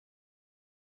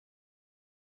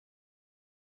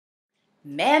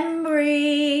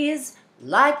Memories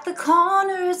like the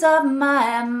corners of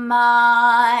my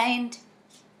mind.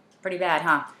 Pretty bad,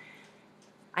 huh?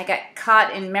 I got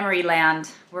caught in memory land.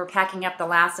 We're packing up the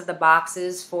last of the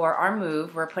boxes for our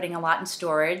move. We're putting a lot in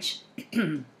storage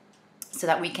so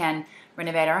that we can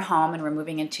renovate our home, and we're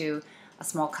moving into a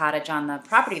small cottage on the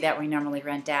property that we normally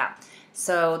rent out.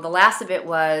 So the last of it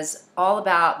was all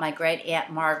about my great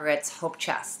aunt Margaret's hope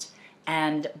chest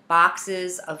and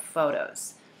boxes of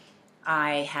photos.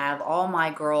 I have all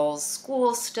my girls'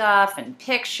 school stuff and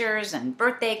pictures and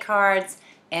birthday cards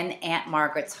in Aunt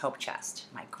Margaret's hope chest.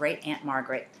 My great Aunt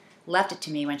Margaret left it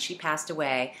to me when she passed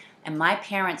away, and my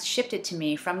parents shipped it to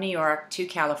me from New York to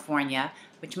California,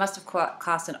 which must have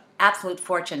cost an absolute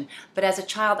fortune. But as a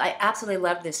child, I absolutely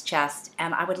loved this chest,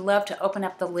 and I would love to open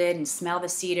up the lid and smell the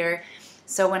cedar.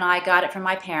 So when I got it from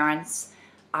my parents,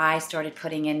 I started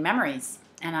putting in memories,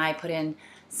 and I put in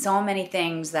so many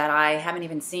things that I haven't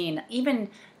even seen, even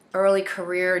early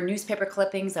career newspaper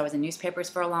clippings. I was in newspapers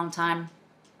for a long time.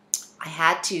 I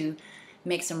had to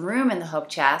make some room in the hope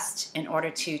chest in order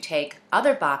to take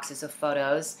other boxes of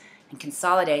photos and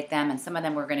consolidate them, and some of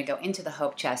them were going to go into the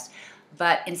hope chest.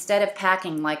 But instead of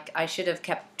packing like I should have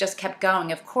just kept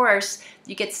going, of course,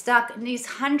 you get stuck in these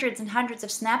hundreds and hundreds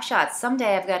of snapshots.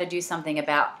 Someday I've got to do something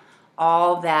about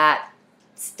all that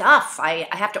stuff. I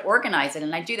have to organize it,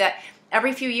 and I do that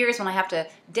every few years when I have to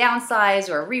downsize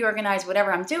or reorganize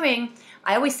whatever I'm doing.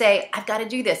 I always say, I've got to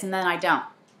do this, and then I don't.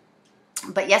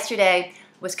 But yesterday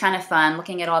was kind of fun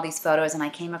looking at all these photos, and I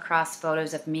came across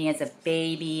photos of me as a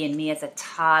baby and me as a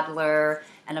toddler.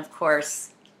 And of course,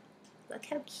 look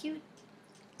how cute.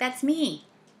 That's me.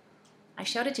 I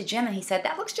showed it to Jim, and he said,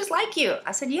 that looks just like you.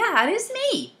 I said, yeah, it is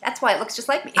me. That's why it looks just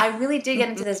like me. I really did get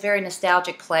into this very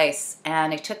nostalgic place,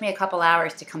 and it took me a couple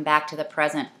hours to come back to the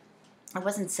present. I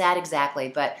wasn't sad exactly,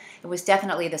 but it was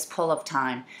definitely this pull of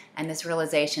time and this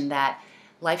realization that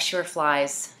life sure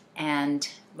flies, and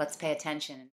let's pay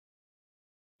attention.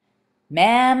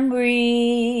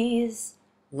 Memories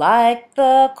like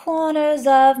the corners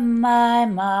of my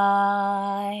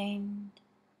mind.